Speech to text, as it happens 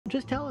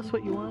Just tell us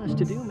what you want us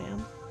to do,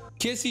 man.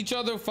 Kiss each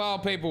other, file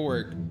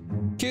paperwork.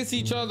 Kiss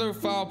each other,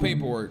 file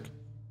paperwork.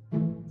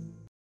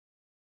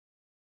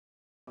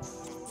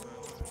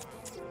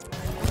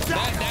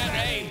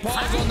 Hey,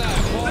 pause on that.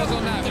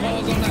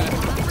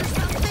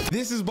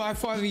 This is by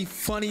far the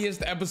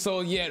funniest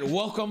episode yet.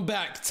 Welcome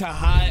back to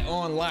High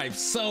on Life.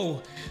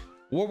 So,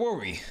 where were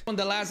we? On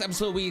the last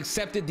episode, we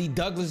accepted the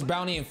Douglas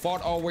bounty and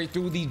fought our way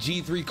through the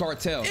G3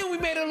 cartel. And we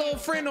made a little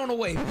friend on the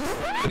way.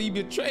 But he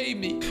betrayed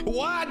me.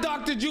 Why,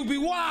 Dr. Jupy?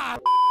 Why?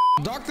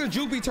 Dr.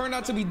 Jupy turned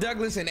out to be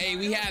Douglas, and hey,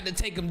 we had to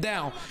take him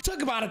down.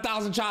 Took about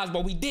 1,000 tries,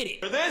 but we did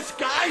it. This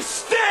guy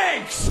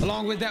stinks!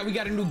 Along with that, we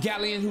got a new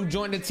galleon who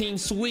joined the team,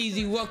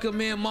 Sweezy.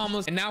 Welcome in,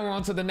 mamas. And now we're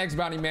on to the next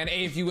bounty, man.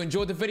 Hey, if you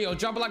enjoyed the video,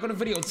 drop a like on the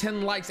video.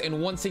 10 likes in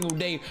one single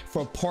day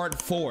for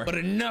part 4. But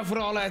enough with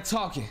all that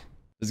talking.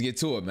 Let's get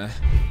to it, man.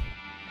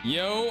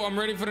 Yo, I'm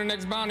ready for the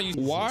next bounty.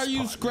 Why are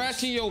you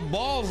scratching your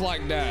balls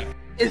like that?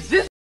 Is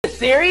this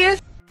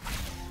serious?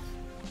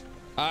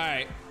 All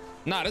right.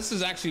 Nah, this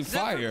is actually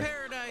fire.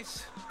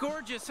 Paradise.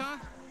 Gorgeous, huh?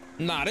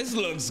 Nah, this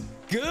looks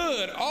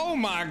good. Oh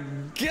my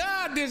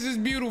God, this is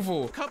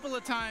beautiful. Couple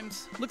of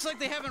times. Looks like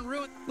they haven't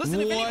ruined.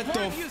 Listen, if any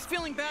part of you is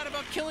feeling bad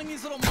about killing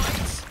these little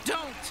mites,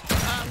 don't.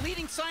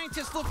 Leading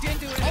scientists looked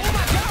into it. Oh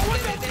my God, what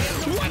the?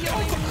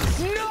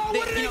 No,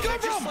 where did they come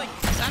from?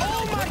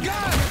 Oh my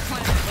God.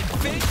 Like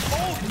fish.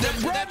 Oh,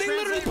 bro, they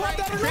literally popped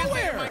out of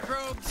nowhere.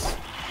 Microbes.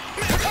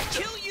 They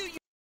kill you, you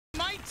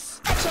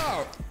mites. Watch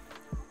out.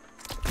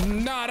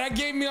 Nah, that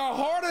gave me a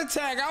heart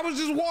attack. I was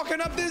just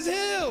walking up this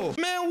hill.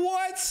 Man,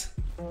 what?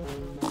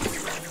 What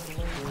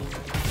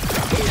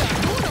are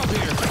y'all doing up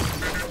here?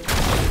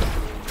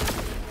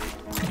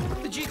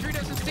 The G3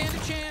 doesn't stand a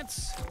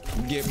chance.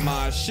 Get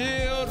my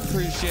shield.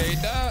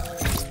 Appreciate that.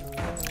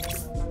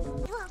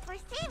 For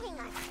saving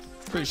us.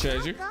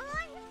 Appreciate you.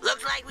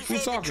 Looks like we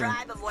saved the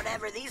tribe of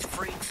whatever these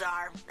freaks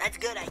are. That's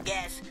good, I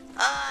guess.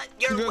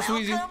 You're welcome.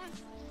 Sweezy. All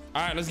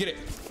right, let's get it.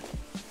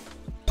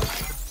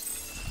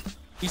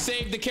 We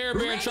saved the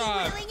Carebear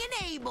tribe.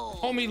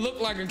 Homie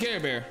looked like a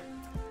Carebear.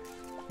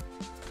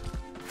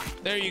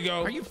 There you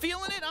go. Are you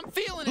feeling it? I'm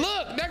feeling it.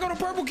 Look, there go the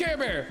purple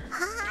Carebear.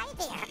 Hi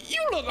there.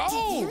 You look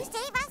old. Did you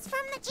save us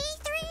from the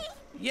G3?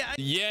 Yeah.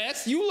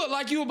 Yes, you look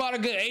like you about a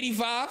good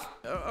 85.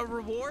 A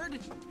reward?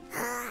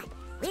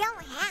 We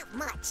don't have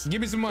much. Give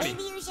me some money.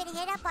 Maybe you should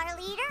hit up our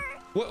leader.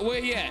 Where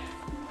he at?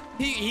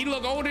 He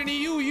look older than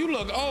you. You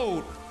look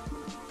old.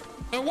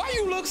 And why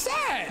you look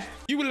sad?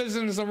 You been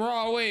listening to some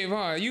raw wave,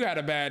 huh? You had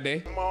a bad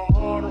day.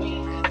 Are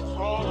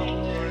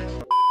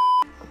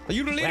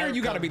you the leader? Welcome,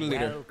 you gotta be the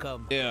leader.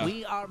 Welcome. Yeah.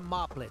 We are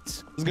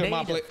Moplets. Let's go,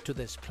 Native Moplet. to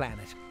this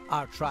planet.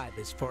 Our tribe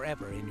is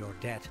forever in your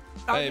debt.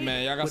 Hey,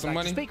 man, y'all got some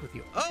money? To speak with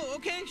you. Oh,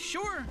 okay,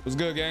 sure. What's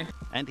good, gang?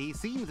 And he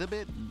seems a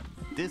bit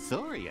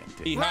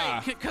disoriented. He high.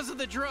 Right, because of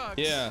the drugs.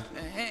 Yeah.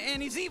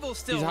 And he's evil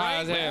still, He's high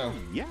right? as hell.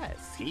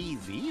 Yes,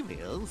 he's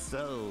evil,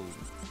 so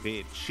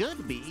it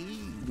should be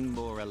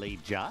morally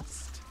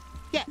just.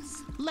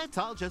 Yes, let's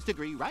all just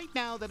agree right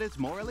now that it's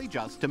morally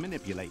just to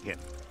manipulate him.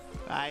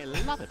 I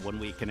love it when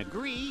we can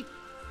agree.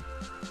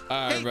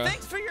 All right, Hey, bro.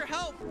 thanks for your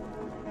help.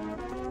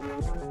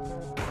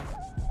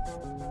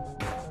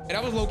 Hey,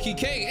 that was low-key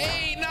cake.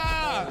 Hey,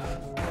 nah.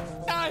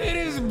 I hit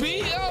his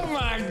beat. Oh,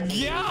 my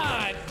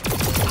God.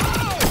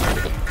 Oh!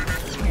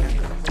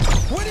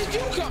 Where did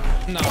you come?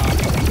 Nah.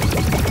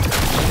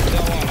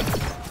 Y'all want it.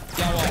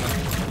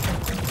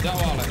 Y'all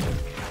want it.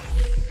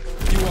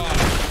 You want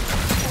it.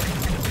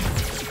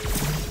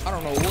 I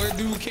don't know where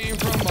dude came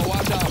from, but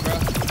watch out, bro.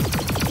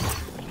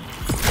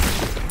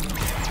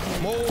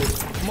 Move.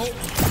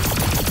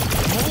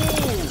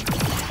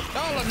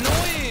 Y'all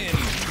annoying.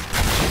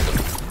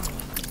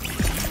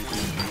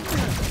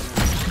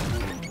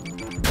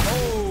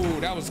 Oh,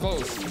 that was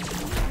close.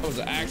 That was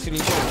actually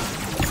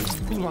close.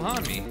 Who's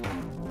behind me?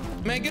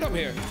 Man, get up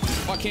here.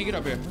 Oh, I can't get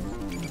up here.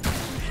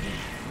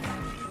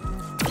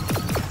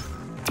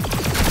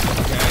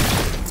 Okay.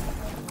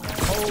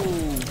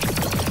 Oh.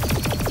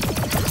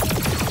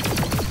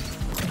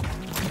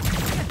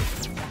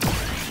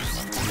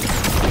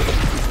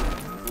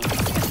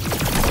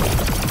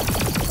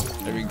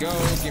 Go,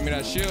 give me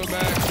that shield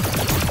back.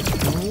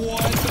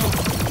 What the?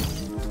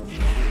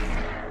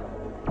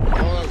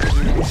 Hold up,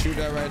 we're gonna shoot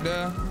that right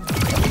there.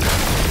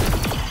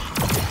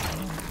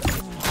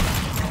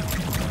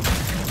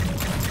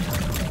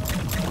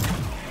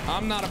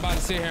 I'm not about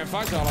to sit here and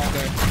fight y'all all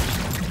day.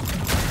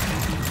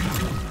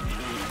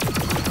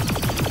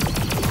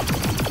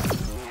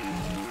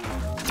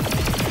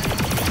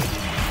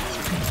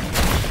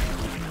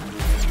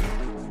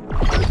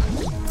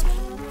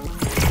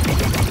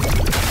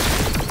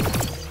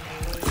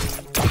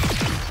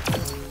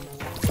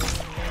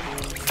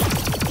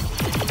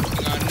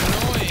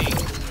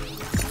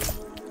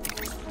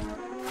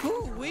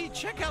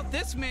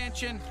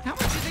 Mansion. How much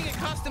do you think it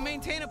costs to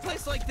maintain a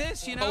place like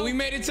this, you know? Oh, we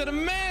made it to the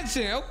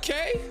mansion.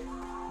 Okay.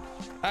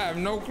 I have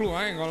no clue.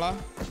 I ain't gonna lie.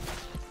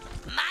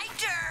 My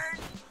turn.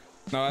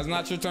 No, it's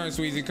not your turn,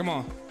 Sweezy. Come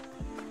on.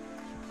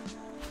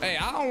 Hey,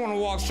 I don't want to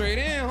walk straight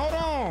in. Hold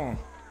on.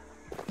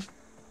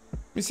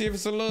 Let me see if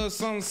it's a little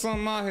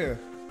something out here.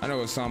 I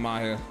know it's some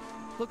out here.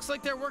 Looks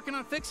like they're working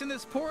on fixing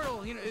this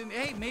portal. You know,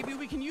 hey, maybe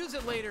we can use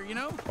it later, you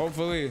know?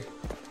 Hopefully.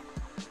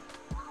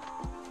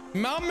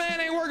 My man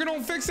ain't working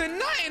on fixing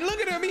nothing. Look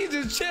at him, he's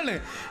just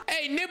chilling.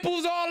 Hey,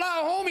 nipples all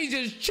out, homie,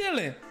 just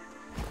chilling.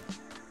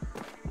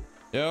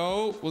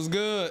 Yo, what's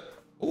good?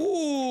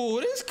 Ooh,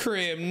 this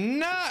crib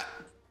not.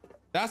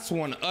 That's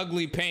one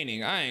ugly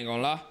painting. I ain't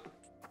gonna lie.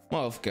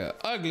 Motherfucker,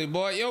 ugly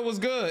boy. Yo, what's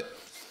good?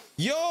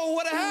 Yo,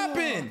 what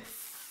happened?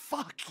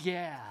 Fuck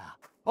yeah.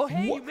 Oh,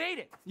 hey, What? you made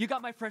it. You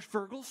got my fresh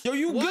Fergles? Yo,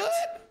 you What? good?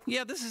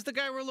 Yeah, this is the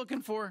guy we're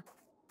looking for.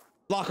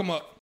 Lock him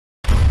up.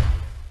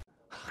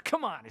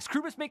 Come on, is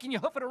KRUBIS making you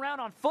hoof it around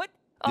on foot?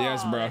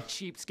 Yes, bro. That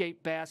cheapskate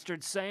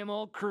bastard. Same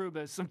old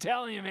KRUBIS. I'm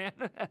telling you, man.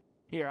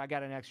 Here, I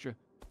got an extra.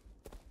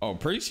 Oh,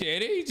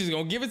 appreciate it. You just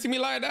gonna give it to me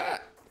like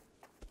that?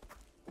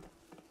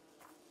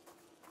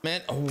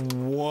 Man,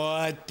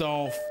 what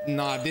the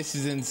nah, this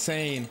is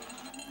insane.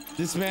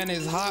 This man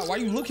is hot. Why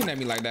you looking at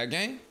me like that,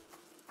 gang?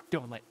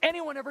 Don't let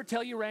anyone ever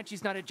tell you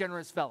Ranchi's not a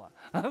generous fella,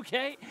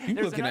 okay? You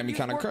There's looking an at me unused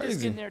kinda warp disk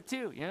crazy. in there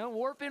too, you know?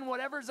 Warp in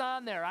whatever's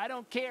on there. I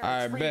don't care.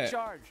 I It's free bet. of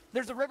charge.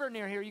 There's a river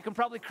near here. You can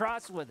probably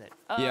cross with it.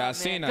 Oh, Yeah, I man,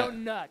 seen Go that.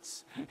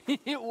 nuts.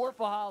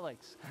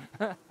 Warpaholics.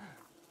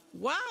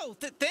 Wow,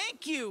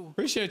 thank you.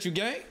 Appreciate you,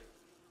 gang.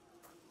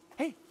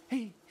 Hey,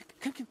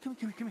 come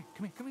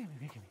here.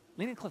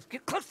 Lean in close.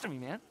 Get close to me,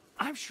 man.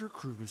 I'm sure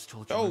KRUBIS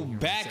told you. Oh, when you were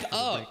back set to the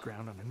up. right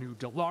ground on a new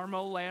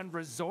Delarmo Land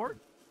Resort.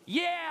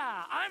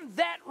 Yeah, I'm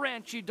that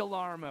Ranchi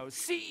Delarmo,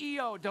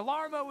 CEO,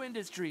 Delarmo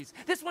Industries.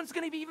 This one's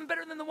gonna be even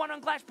better than the one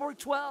on Glashborg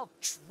 12.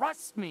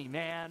 Trust me,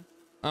 man.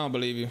 I don't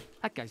believe you.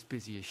 That guy's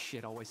busy as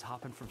shit, always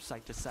hopping from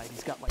site to site.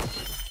 He's got like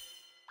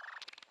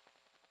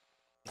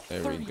There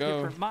we 30 go.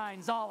 different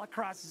mines all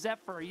across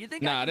Zephyr. You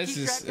think I Nah, can this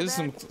keep track of is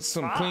that?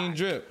 some clean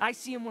drip. I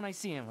see him when I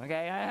see him,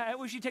 okay? I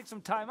wish he'd take some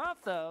time off,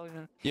 though.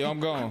 Yo, I'm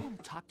I going.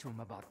 want to talk to him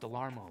about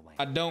Delarmo Land.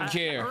 I don't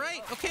care. All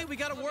right, okay, we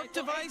got a warp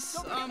device.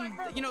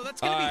 You know,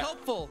 that's gonna be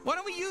helpful. Why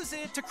don't we use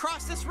it to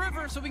cross this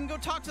river so we can go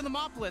talk to the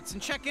Moplets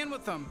and check in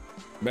with them?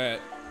 Bet.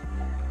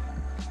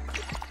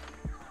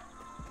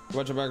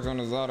 Watch your backs on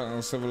the Zada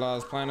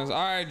uncivilized planets.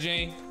 All right,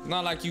 Gene.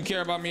 Not like you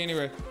care about me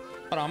anyway.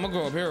 Hold on, I'm gonna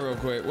go up here real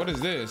quick. What is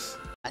this?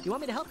 Do you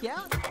want me to help you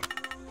out?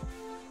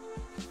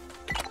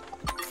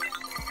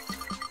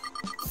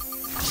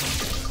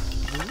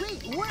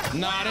 Great work!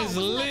 Nah, this is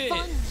lit.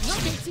 Fun?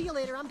 Okay, see you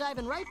later. I'm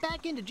diving right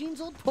back into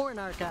Gene's old porn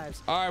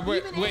archives. All right,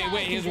 wait, Even wait, AI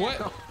wait. Here's can what?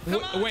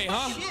 handle- Wait,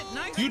 huh? Shit,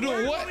 nice You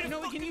doing work. what? You know,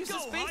 we can use the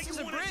space as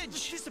a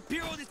bridge.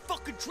 Disappear all this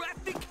fucking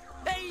traffic?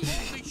 Hey,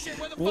 holy shit,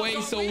 where the fuck Wait,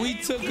 are so we? we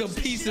took a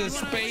piece of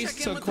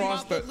space to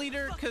cross the.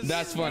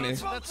 That's funny.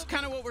 That's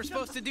kind of what we're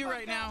supposed to do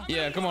right now.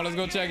 Yeah, come on, let's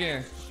go check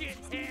in.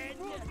 Shithead!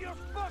 Move your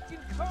fucking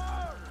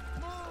car!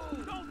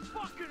 Move! Don't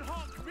fucking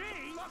honk me!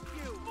 Fuck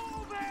you!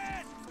 Move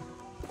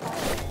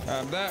it!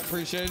 Have that,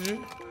 appreciate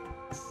you.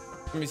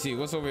 Let me see,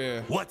 what's over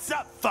here? What's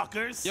up,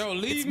 fuckers? Yo,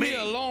 leave It's me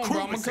alone,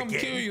 bro. I'ma KRUBIS come again.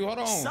 kill you. Hold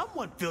on.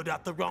 Someone filled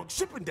out the wrong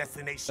shipping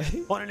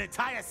destination on an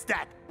entire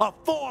stack of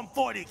Form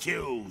 40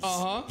 queues.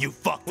 Uh-huh. You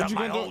fucked What up you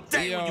my gonna do? whole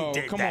day when Yo, you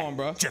did come that. on,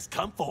 bro. Just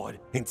come forward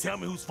and tell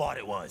me whose fault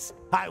it was.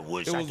 I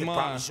wish It I was could mine.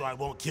 promise you I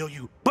won't kill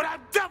you, but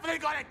I'm definitely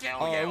gonna kill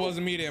Oh, you. it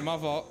wasn't me then, my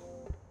fault.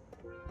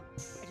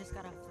 I just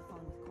got off the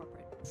phone with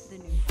corporate. The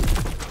new.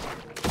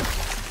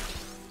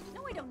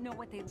 No, I don't know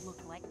what they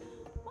look like.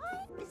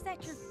 What? Is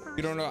that your first?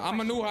 You don't know? I'm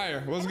a new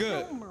hire. What's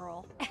good? Hello,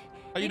 Merle.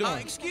 How you doing?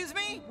 Excuse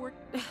me?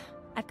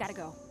 I've got to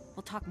go.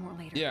 We'll talk more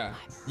later. Yeah.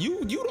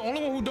 You the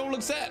only one who don't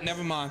look sad.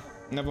 Never mind.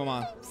 Never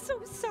mind. I'm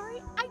so sorry.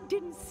 I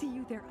didn't see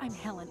you there. I'm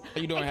Helen.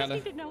 How you doing, I just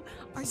Helen? need to know,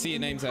 are See you your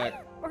the name new tag.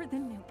 hire or the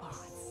new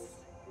boss?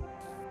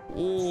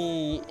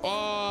 Ooh,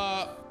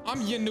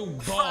 I'm your new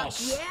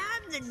boss. Fuck yeah,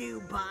 I'm the new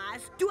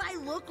boss. Do I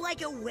look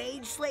like a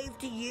wage slave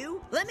to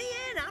you? Let me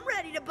in. I'm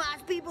ready to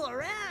boss people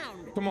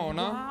around. Come on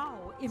now.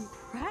 Wow,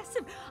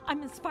 impressive.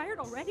 I'm inspired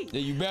already.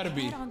 Yeah, you better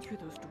be. Head on through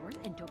those doors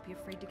and don't be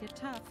afraid to get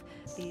tough.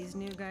 These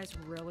new guys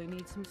really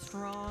need some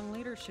strong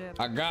leadership.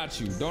 I got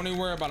you. Don't even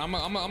worry about it. I'm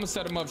gonna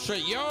set him up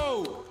straight.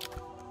 Yo!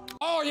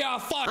 Oh, y'all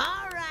fuck.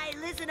 All right,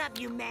 listen up,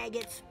 you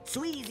maggots.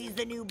 Sweezy's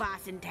the new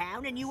boss in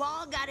town, and you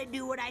all gotta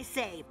do what I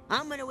say.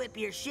 I'm gonna whip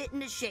your shit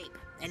into shape.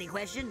 Any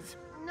questions?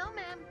 No,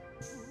 ma'am.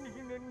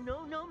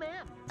 No,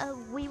 ma'am.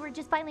 We were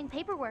just filing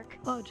paperwork.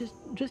 Oh,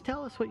 just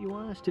tell us what you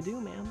want us to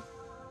do, ma'am.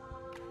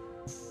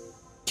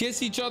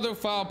 Kiss each other,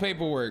 file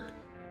paperwork.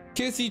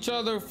 Kiss each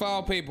other,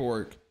 file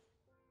paperwork.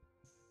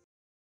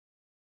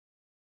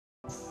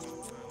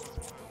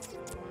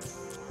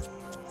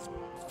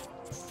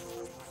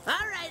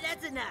 All right,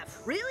 that's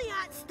enough. Really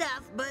hot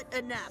stuff, but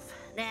enough.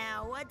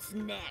 Now, what's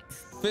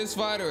next? Fist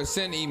fight or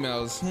send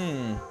emails?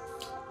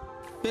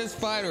 Fist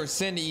fight or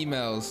send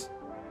emails?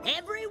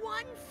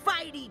 Everyone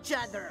fight each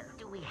other.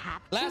 Do we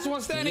have to? Last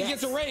one standing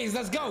gets a raise.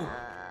 Let's go.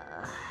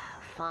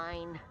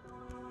 Fine.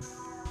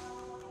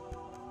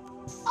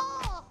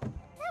 Oh,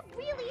 that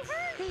really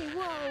hurt. Hey,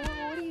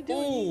 whoa, what are you doing?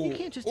 Ooh, You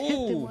can't just hit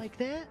ooh. them like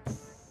that.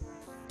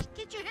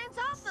 Get your hands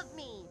off of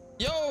me.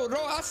 Yo,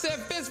 bro, I said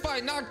fist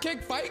fight, not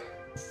kick fight.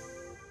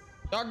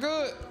 Y'all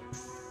good?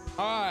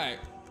 All right.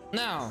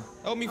 Now,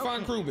 help me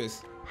find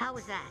KRUBIS. How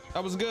was that?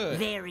 That was good.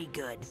 Very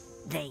good.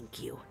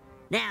 Thank you.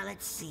 Now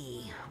let's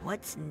see.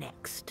 What's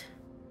next?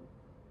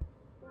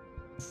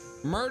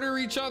 Murder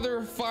each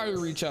other,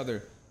 fire each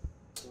other.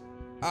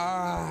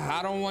 I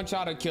don't want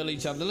y'all to kill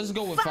each other. Let's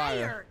go with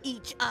fire. Fire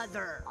each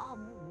other.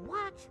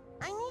 What?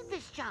 I need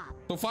this job.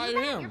 So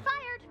fire him. You're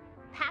fired.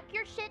 Pack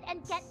your shit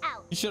and get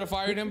out. You should have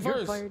fired him You're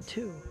first. fired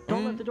too.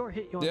 Don't let the door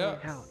hit you on the way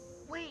out.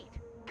 Wait,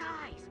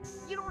 guys,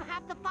 you don't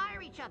have to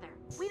fire each other.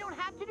 We don't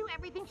have to do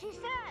everything she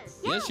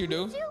says. Yes, you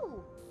do. We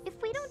do. If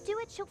we don't do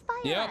it, she'll fire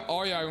Yep, us.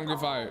 all y'all gonna get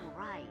fired.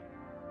 Right.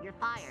 You're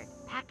fired.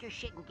 Pack your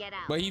shit and get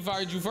out. But he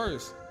fired you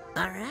first.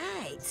 All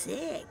right,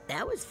 sick.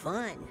 That was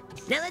fun.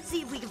 Now let's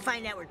see if we can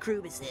find out where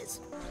KRUBIS is.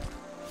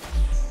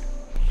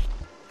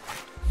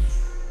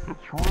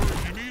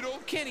 You need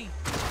old Kenny.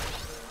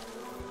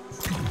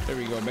 There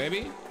we go,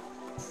 baby.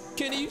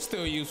 Kenny, you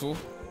still useful.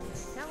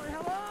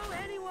 Hello,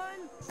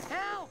 anyone?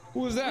 Help!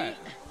 Who was that?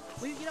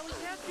 We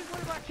captured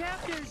one of our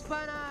captors,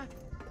 but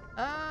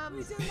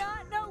We do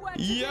not know what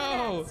to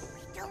Yo,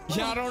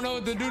 y'all don't know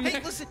what to do Hey,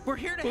 next. listen, we're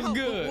here to What's help.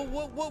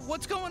 good?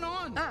 What's going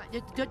on?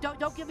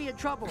 don't get me in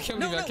trouble. Can't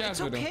No, believe I it's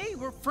captured him. okay.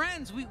 We're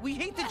friends. We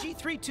hate the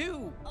G3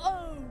 too.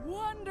 Oh,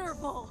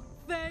 wonderful.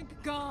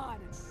 Thank God.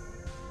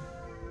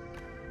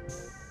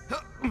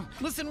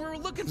 Listen, we're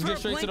looking Let's for get a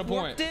straight to blank the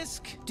warp point.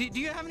 disc. Do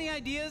you have any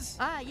ideas?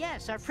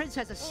 Yes, our prince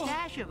has a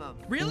stash of them.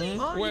 Really?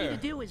 All you Where?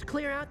 need to do is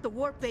clear out the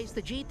warp base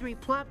the G3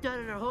 plopped down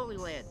in our Holy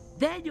Land.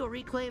 Then you'll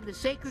reclaim the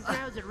sacred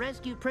grounds and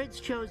rescue Prince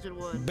Chosen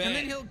One. Bet. And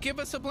then he'll give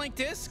us a blank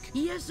disc?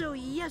 Yes,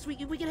 we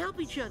can help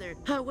each other.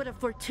 Oh, what a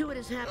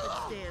fortuitous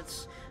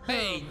happenstance.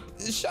 Hey,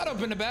 shut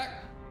up in the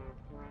back.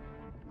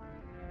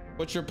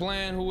 What's your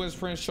plan? Who is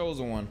Prince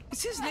Chosen One?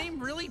 Is his name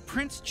really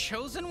Prince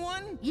Chosen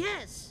One?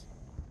 Yes.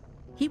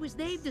 He was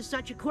named as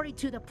such according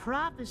to the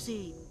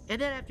prophecy.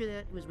 And then after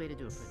that, he was made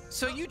into a prince.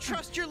 So you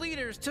trust your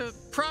leaders to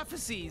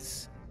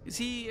prophecies. Is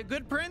he a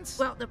good prince?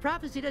 Well, the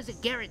prophecy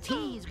doesn't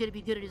guarantee he's going to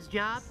be good at his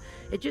job.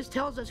 It just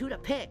tells us who to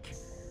pick.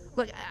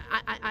 Look,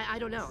 I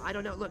don't know. I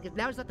don't know. Look,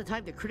 now's not the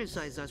time to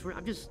criticize us.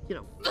 I'm just,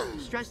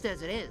 stressed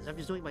as it is. I'm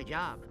just doing my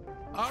job.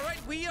 All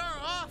right, we are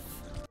off.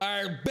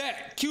 All right,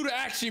 bet. Cue the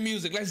action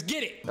music. Let's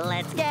get it.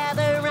 Let's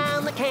gather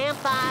around the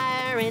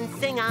campfire and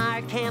sing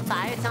our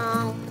campfire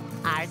song.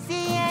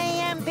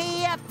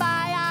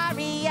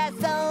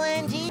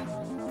 RCAMPFIRESONG.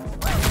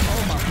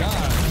 Oh my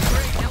God.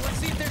 Great, now let's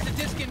see if there's a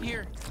disc in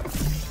here.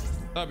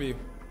 W.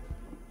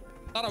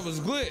 Thought I was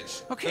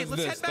glitched. Okay, That's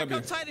let's this, head back W.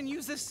 outside and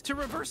use this to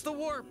reverse the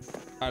warp.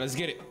 All right, let's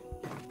get it.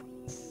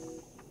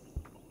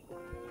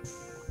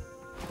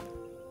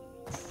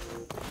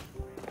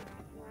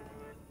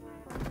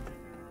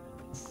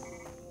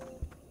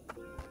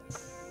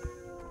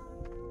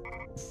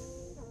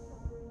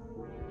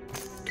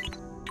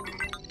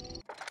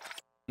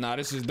 Nah,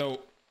 this is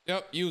dope.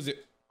 Yep, use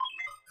it.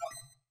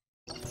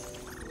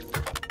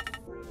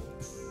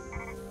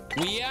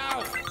 We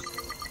out.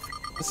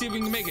 Let's see if we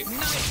can make it.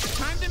 Nice.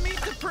 Time to meet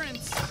the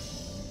prince.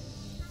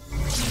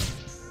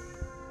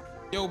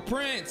 Yo,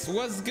 Prince,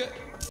 what's good?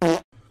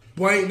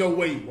 Boy, ain't no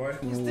way, boy.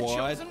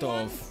 What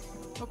the?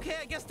 Okay,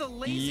 I guess the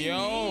lazy Yo.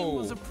 name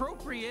was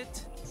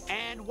appropriate.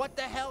 And what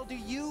the hell do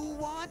you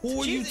want?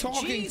 Who are you Jeez,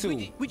 talking jeez,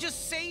 to? We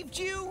just saved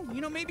you.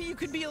 You know, maybe you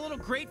could be a little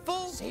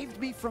grateful. Saved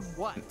me from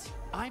what?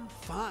 I'm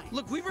fine.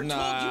 Look, we were told you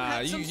Nah,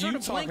 had some sort you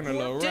of blank talking a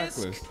little warp disc.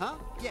 reckless. Huh?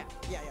 Yeah.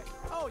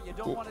 Oh, you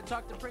don't want to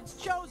talk to Prince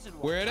Chosen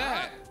One? Where huh?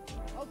 that?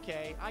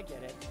 Okay, I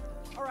get it.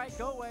 All right,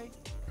 go away.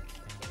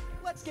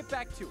 Let's get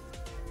back to it.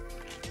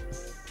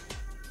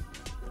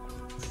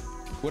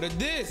 With a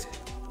disc.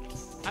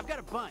 I've got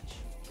a bunch.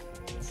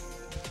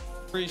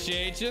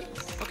 Appreciate you.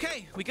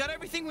 Okay, we got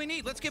everything we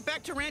need. Let's get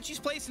back to Ranchi's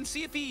place and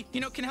see if he,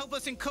 can help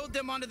us encode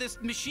them onto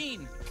this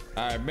machine.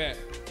 All right, bet.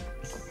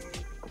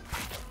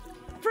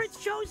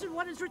 Prince Chosen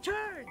One has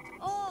returned.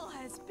 All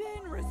has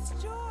been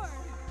restored.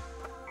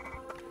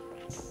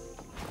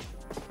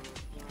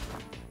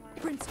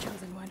 Prince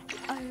Chosen One,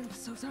 I am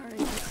so sorry.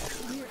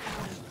 We're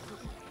out of...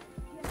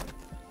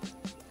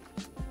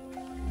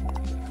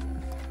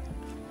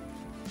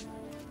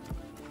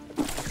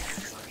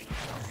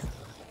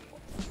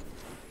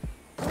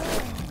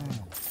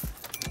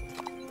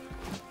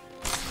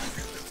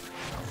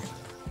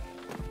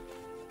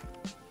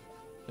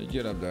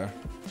 Get up there.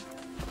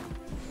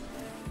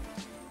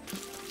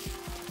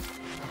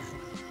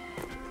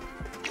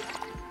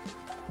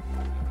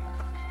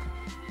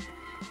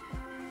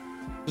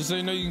 Just so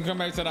you know, you can come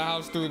back to the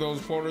house through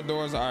those portal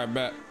doors. All right,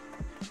 bet.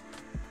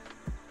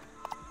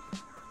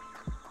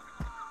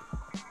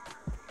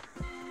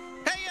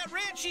 Hey,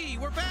 Ranchi,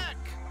 we're back.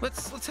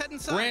 Let's head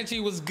inside.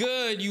 Ranchi was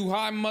good, you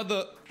high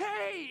mother.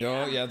 Hey!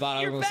 Yo, yeah, I thought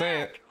I was gonna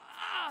say it.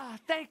 Ah,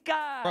 thank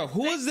God. Bro,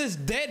 who is this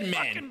dead man?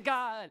 Fucking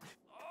God.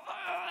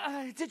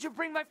 Did you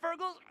bring my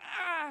Fergles?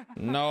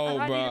 No,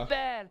 I bro. need it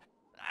bad.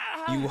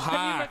 You I need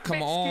high, my come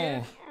fix,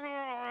 on. kid.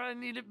 I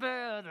need it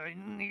bad. I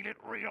need it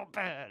real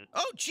bad.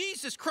 Oh,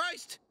 Jesus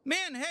Christ.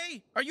 Man,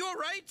 hey, are you all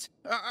right?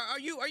 Are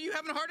you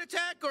having a heart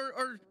attack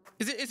or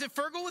is it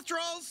Fergal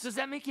withdrawals? Does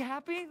that make you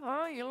happy?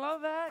 Oh, you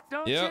love that,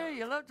 don't Yep. you?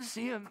 You love to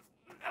see him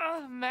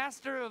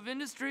master of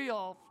industry,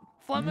 all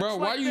flummoxed. Bro,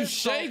 why like you this,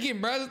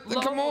 shaking, bro?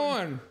 Come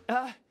on.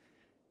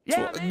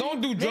 Yeah,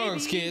 don't do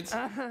drugs, kids.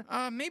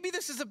 Maybe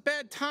this is a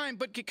bad time,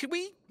 but could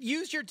we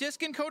use your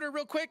disk encoder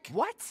real quick?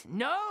 What?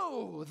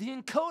 No, the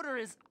encoder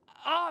is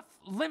off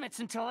limits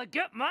until I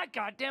get my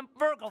goddamn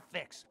Virgil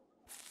fix.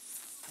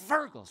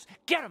 Virgils,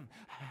 get him.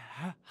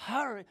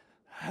 Hurry.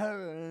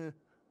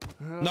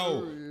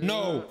 No.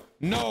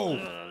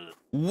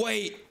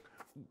 Wait.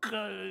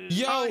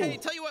 Yo. Hey,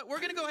 tell you what, we're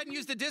gonna go ahead and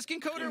use the disk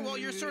encoder while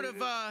you're sort of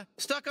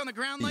stuck on the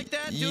ground like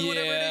that, doing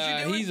whatever it is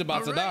you're doing. He's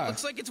about to die.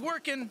 Looks like it's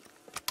working.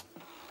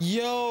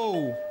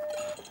 Yo.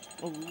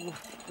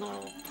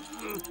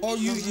 Oh,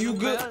 you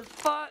good?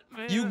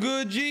 You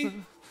good, G?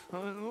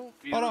 Hold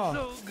on.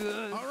 So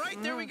good. All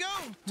right, there we go.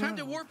 Time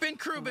to warp in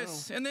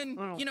KRUBIS and then,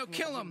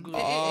 kill him.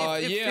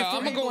 Yeah,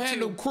 I'm gonna go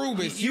handle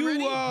KRUBIS.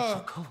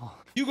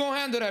 You gonna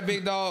handle that,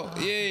 big dog?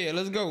 Yeah,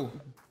 let's go.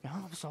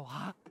 I'm so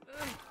hot.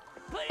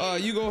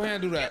 You go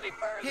handle that.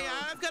 Hey,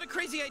 I've got a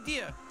crazy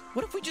idea.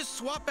 What if we just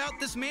swap out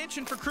this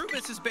mansion for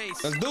KRUBIS's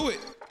base? Let's do it.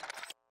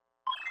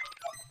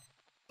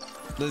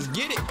 Let's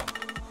get it.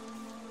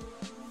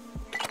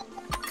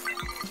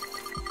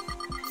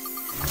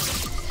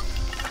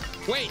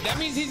 Wait, that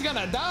means he's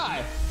gonna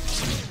die.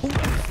 Who the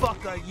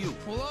fuck are you?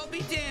 We'll all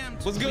be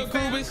damned. What's good,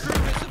 KRUBIS?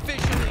 KRUBIS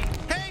officially.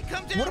 Hey,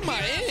 come down. What am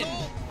I in?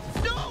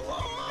 No.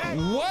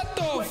 What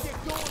the?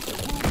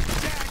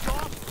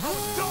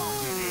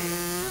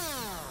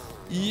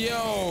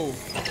 Yo.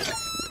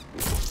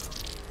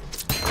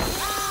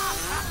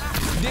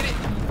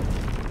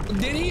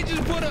 Did he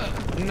just put a?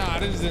 Nah,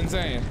 this is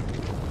insane.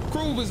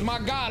 KRUBIS, my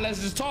guy. Let's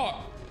just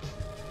talk.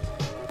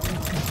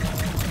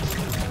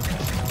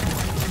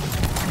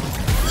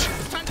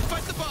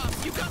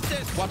 You got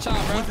this. Watch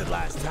out, bro. When's the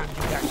last time you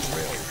got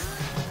drilled?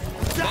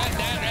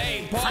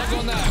 Hey, pause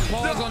on that.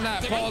 Pause on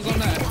that. Pause on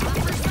that.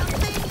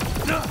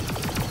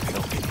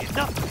 Don't give me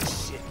enough of this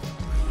shit.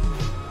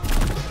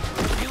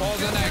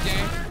 Pause on that,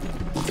 game.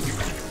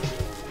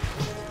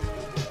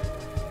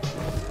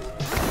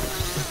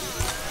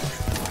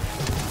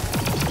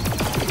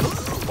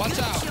 Watch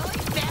out.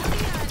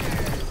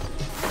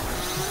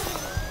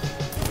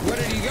 Where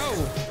did he go?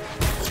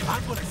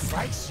 I'm gonna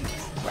slice you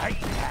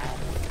right now.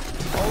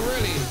 Oh,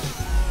 really?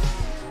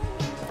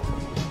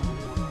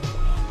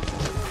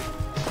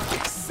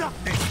 Suck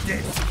this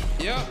dick.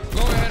 Yep. Go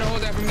ahead and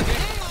hold that for me,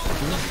 gang.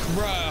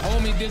 Bruh,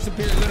 homie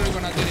disappeared literally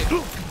when I did it.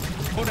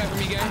 Hold that for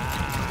me, gang.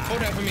 Hold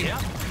that for me.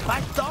 Yep.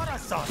 I thought I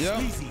saw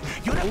Sleazy.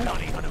 You're the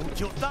bounty hunter who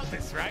killed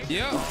Douglas, right?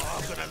 Yep. Oh,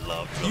 I'm gonna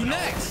love you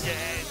next.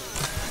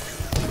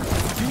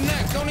 You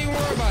next. Don't even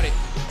worry about it.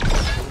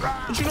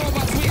 What you know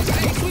about Sweetie?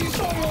 Hey, Sweetie,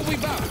 show them what we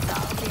about.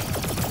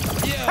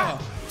 Yeah.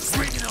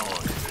 Bring it on.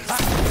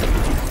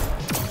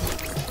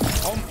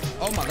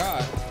 Oh my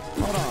God.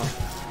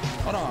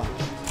 Hold on.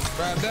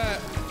 Grab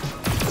that.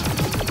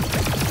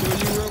 Kill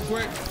you real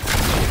quick.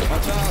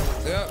 Watch out.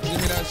 Yep.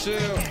 Give me that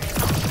shield.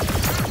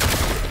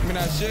 Give me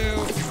that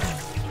shield.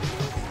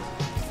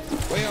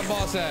 Where your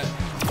boss at?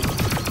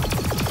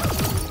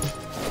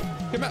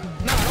 Come out.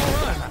 Nah, don't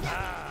run.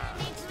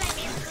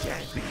 You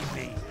can't beat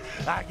me.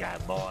 I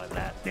got more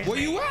left in Where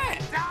me. you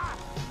at? Ah,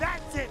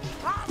 that's it.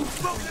 I'm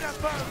smoking a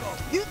Virgo.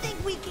 You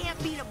think we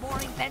can't beat a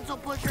boring pencil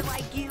pusher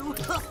like you?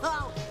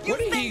 Where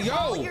did he go?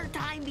 All your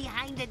time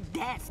behind a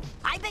desk.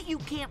 I bet you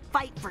can't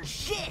fight for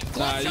shit.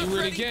 Nah, you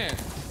really can't.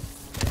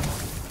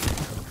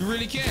 You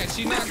really can't.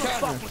 She not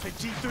capping. With the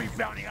G3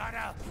 bounty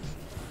hunter.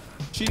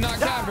 She not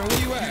capping. Where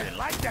you You at? didn't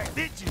like that,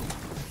 did you?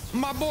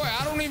 My boy,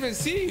 I don't even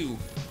see you.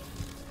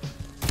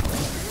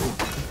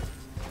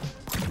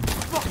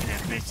 Fucking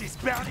ambitious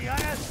bounty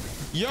hunter.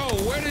 Yo,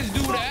 where this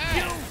dude at?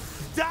 You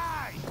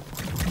die.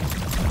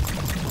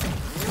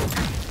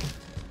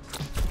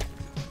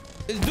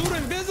 Is dude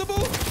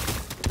invisible?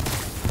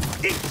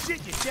 Eat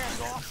shit, you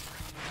jag off.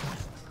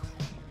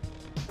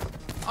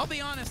 I'll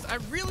be honest, I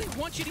really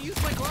want you to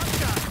use my glove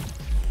shot.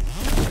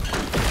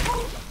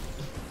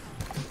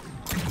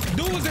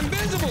 Dude was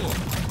invisible.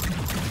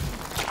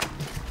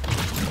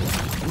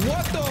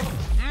 What the?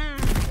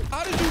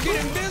 How did you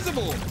get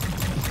invisible?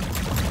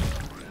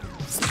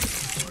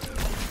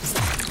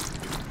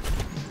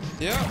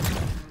 Yep.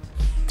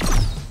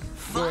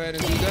 Go ahead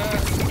and do that.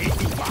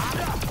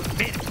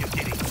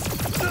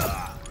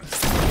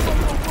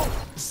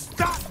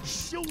 Stop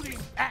shooting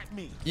at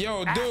me.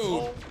 Yo, dude.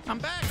 Asshole. I'm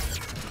back.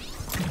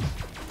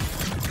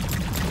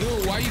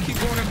 Dude, why you keep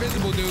going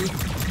invisible, dude?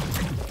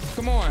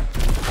 Come on.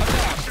 Watch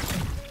out.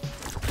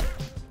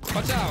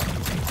 Watch out.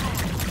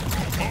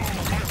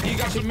 You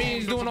got your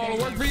minions doing all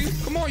the work for you?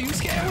 Come on, you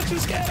scared? What you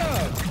scared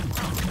of?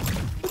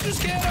 What you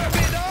scared of,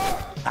 big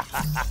dog?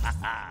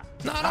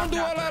 Nah, don't do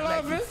all that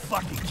laughing.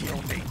 Fucking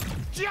kill me.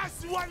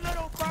 Just one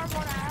little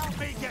Virgo to help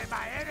me get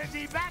my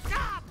energy back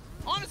up.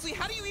 Honestly,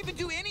 how do you even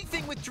do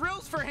anything with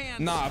drills for hands?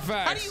 Nah,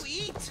 facts. How do you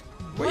eat?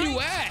 Where you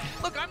at?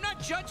 Look, I'm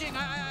not judging.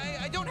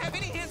 I don't have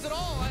any hands at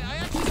all. I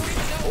actually don't even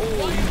know.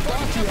 Oh, you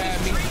thought you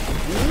had me.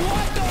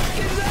 What the fuck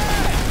is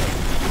that?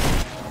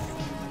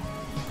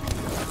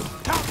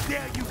 How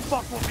dare you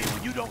fuck with me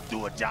when you don't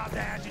do a job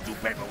that has you do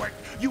paperwork,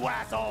 you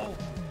asshole.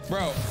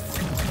 Bro.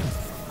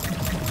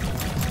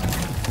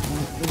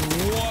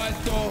 What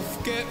the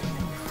fuck?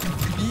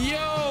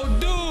 Yo,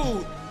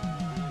 dude.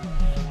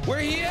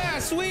 Where he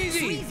at,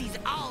 Sweezy? Sweezy's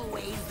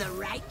always the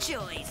right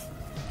choice.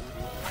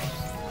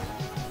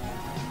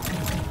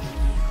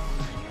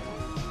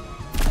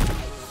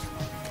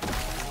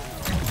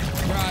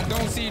 Bro, I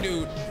don't see,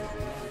 dude.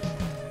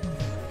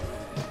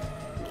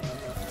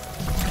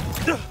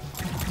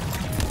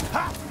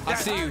 I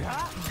see you.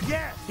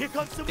 Yeah, here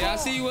comes some Yeah, I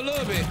see you a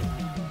little bit.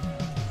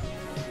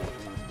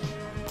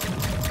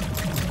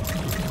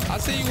 I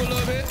see you a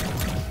little bit.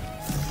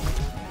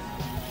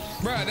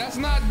 Bruh, that's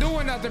not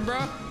doing nothing,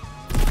 bruh.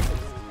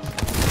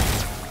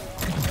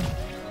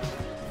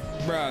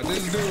 Bruh,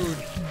 this dude.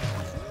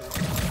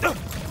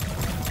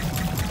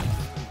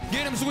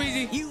 Get him,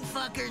 Sweezy. You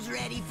fuckers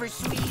ready for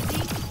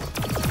Sweezy?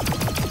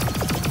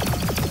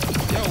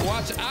 Yo,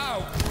 watch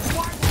out.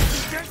 What?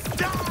 Just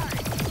die!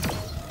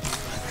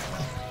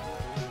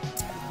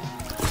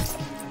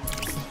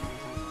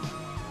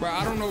 Bro,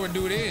 I don't know what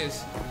dude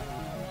is.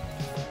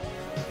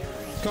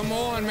 Come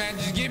on, man.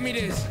 Just give me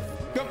this.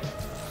 Come.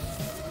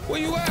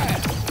 Where you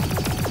at?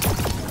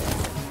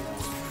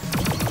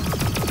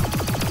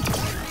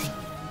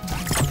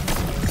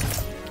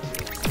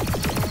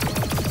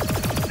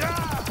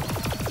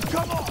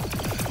 Come on.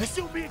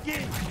 Shoot me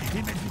again.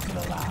 He makes me feel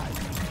alive.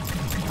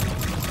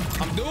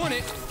 I'm doing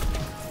it.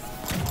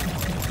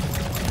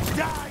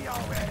 Die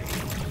already.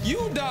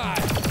 You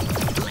died.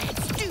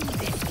 Let's do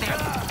this,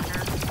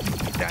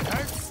 Fatty. That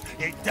hurts?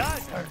 It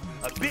does hurt.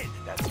 A bit.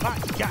 That's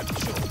fine. You got me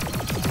sure.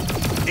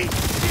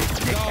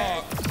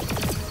 Dog.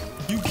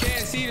 You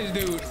can't see this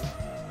dude.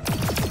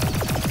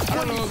 I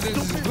don't know if this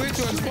is glitch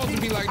or it's supposed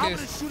to be like I'm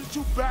this. gonna shoot at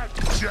you back,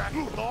 Jack.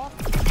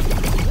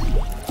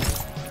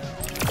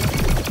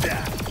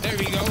 There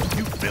we go.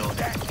 You feel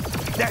that?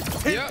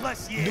 That's 10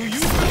 plus years. Do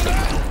you feel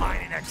that?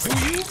 Do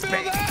you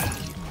feel that?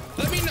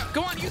 Let me know.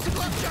 Go on, use the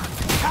glove shot.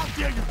 How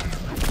dare you?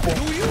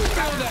 Do you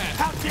feel that?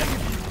 How dare you?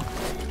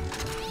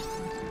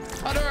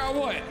 How dare I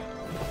what?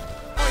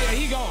 Oh yeah,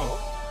 he gone.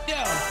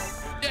 Yeah,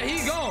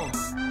 he gone.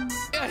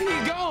 Yeah,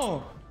 he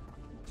gone.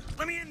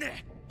 Let me in there.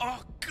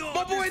 Oh God.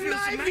 My boy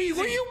Knifey,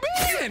 where you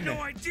been? You have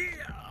no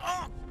idea.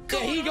 Oh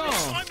God. Yeah, he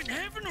gone. I'm in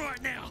heaven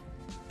right now.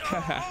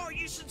 Oh,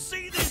 you should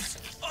see this.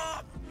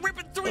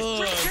 Ripping through his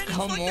drill tendons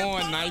come like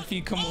on,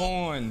 Knifey, come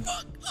on.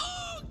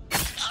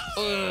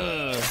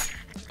 Oh,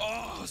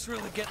 I was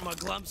really getting my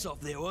glumps off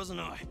there, wasn't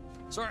I?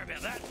 Sorry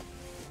about that.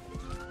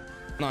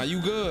 Nah,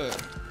 you good.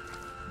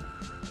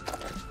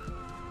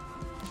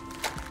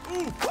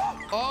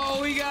 Oh,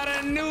 we got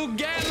a new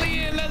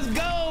Gatlian. Let's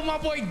go. My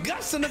boy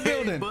Gus in the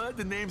building. Hey, bud,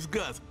 the name's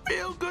Gus.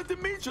 Feel good to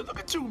meet you. Look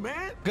at you,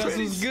 man. Gus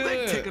is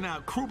good. Taking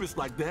out KRUBIS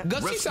like that.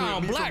 Gus, you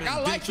sound black.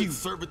 I like you.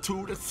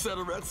 Servitude,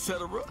 etc.,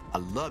 etc. I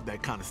love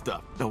that kind of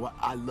stuff. No,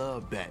 I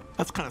love that.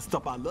 That's the kind of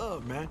stuff I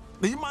love, man.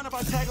 Do you mind if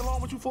I tag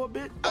along with you for a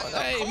bit?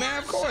 Hey,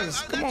 man, of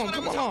course. Come on,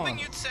 come I was on. hoping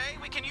you'd say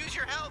we can use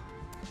your help,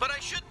 but I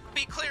should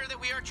be clear that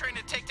we are trying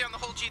to take down the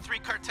whole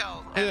G3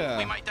 cartel, and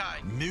we might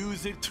die.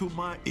 Music to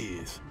my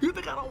ears. You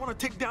think I don't want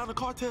to take down the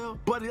cartel?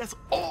 Buddy, that's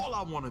all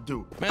I want to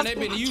do. Man, they've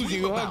been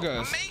using you, huh,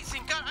 Gus?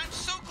 Amazing. God, I'm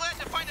so glad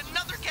to find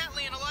another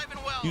Gatlian alive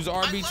and well. Use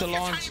RB to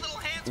launch.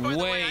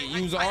 Wait,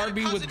 use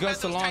RB with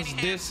Gus to launch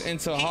this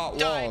into hot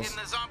walls. In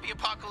the zombie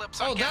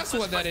apocalypse Oh, that's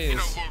what that is.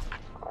 I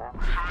don't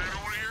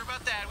want to hear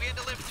about that. We had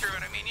to live through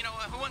it. I mean,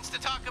 who wants to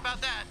talk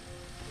about that?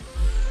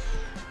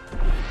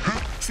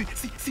 See,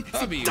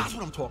 that's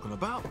what I'm talking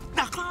about.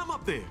 Now climb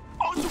up there.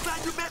 Aren't you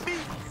glad you met me?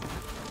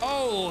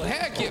 Oh,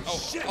 heck yeah.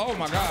 Oh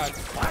my God.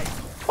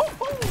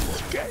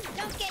 Okay.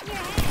 Don't get in your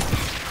head.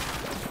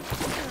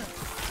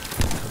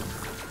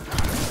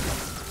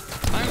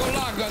 I ain't gonna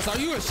lie, Gus. Are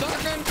you a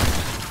shotgun?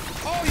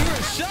 Oh, you're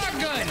a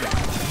shotgun.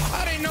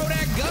 I didn't know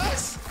that,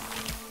 Gus.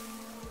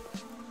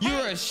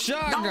 You're a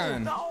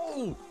shotgun.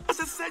 No. I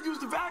just said use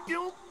the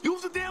vacuum.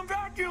 Use the damn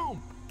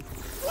vacuum.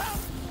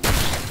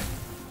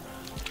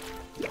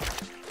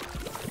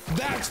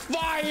 That's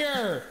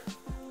fire.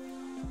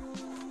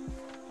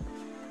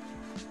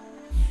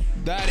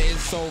 That is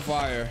so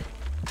fire.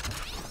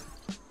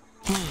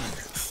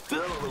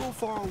 Still a little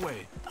far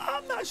away.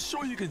 I'm not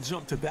sure you can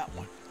jump to that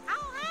one.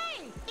 Oh,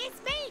 hey,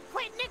 it's me,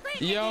 Quentin the Greek.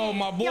 Yo,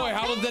 my boy,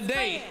 how was the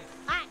date?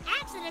 I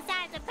actually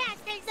decided to patch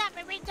things up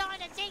and rejoin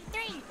the G3.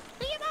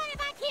 Do you mind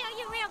if I kill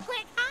you real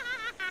quick?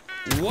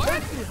 What?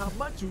 Funny how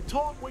much you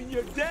talk when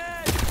you're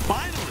dead.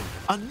 Finally,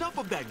 enough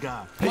of that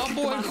guy. My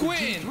boy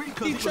Quinn,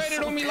 he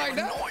traded on me like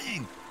that.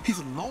 Annoying. He's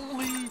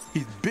lonely.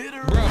 He's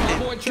bitter. Bro, my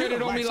boy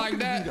traded on me like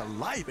that. He needed a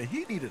life, and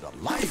he needed a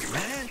life,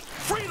 man.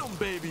 Freedom,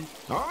 baby.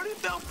 I already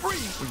felt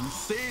free when you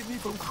saved me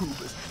from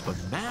KRUBIS, but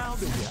now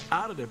that we're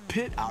out of the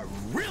pit, I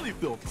really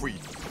feel free.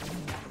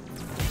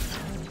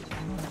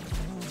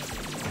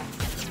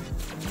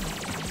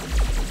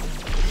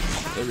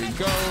 There we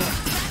go.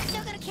 I'm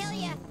still gonna kill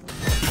you.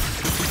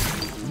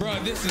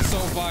 Bro, this is so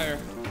fire.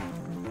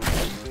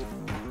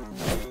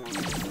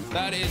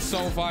 That is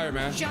so fire,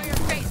 man. Show your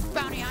face,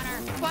 bounty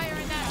hunter. Fire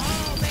in that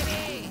hole,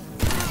 baby.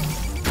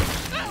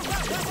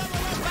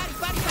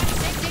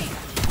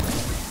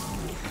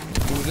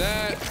 do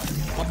that.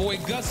 My boy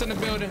Gus in the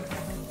building.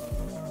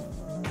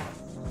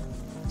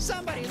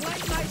 Somebody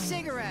light my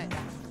cigarette.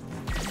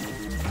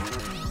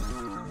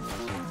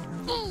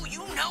 Ooh, you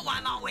know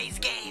I'm always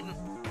game.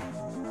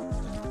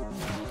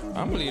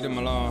 I'm gonna leave them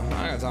alone.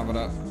 I ain't got time for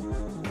that.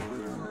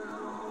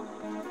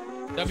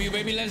 W,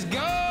 baby, let's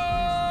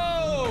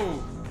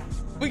go!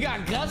 We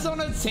got Gus on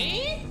the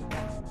team?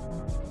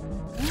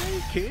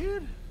 Hey,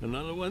 kid.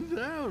 Another one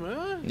down,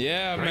 huh?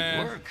 Yeah, Great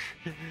man. work.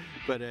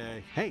 But,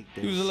 hey,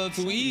 he was a little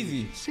too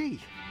easy. See,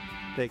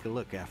 take a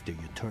look after you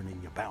turn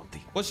in your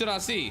bounty. What should I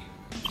see?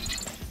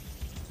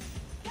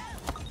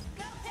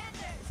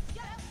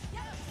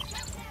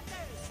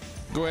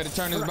 Go ahead and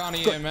turn this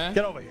bounty in, man.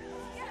 Get over here.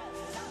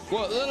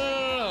 Well,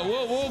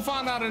 no. We'll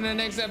find out in the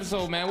next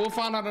episode, man. We'll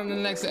find out in the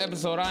next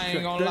episode. I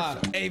ain't gonna lie.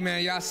 Hey,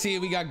 man, y'all see it.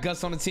 We got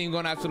Gus on the team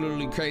going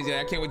absolutely crazy.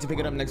 I can't wait to pick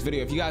it up next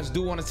video. If you guys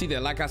do want to see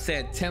that, like I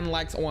said, 10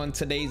 likes on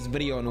today's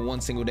video in one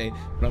single day.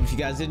 But if you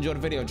guys did enjoy the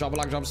video, drop a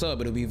like, drop a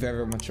sub. It'll be very,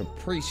 very much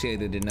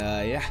appreciated. And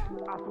yeah,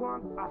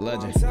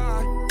 legend.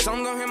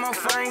 Some gon' hit my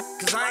phone,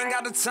 cause I ain't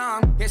got the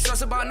time. Can't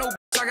stress about no,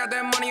 I got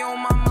that money on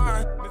my mind.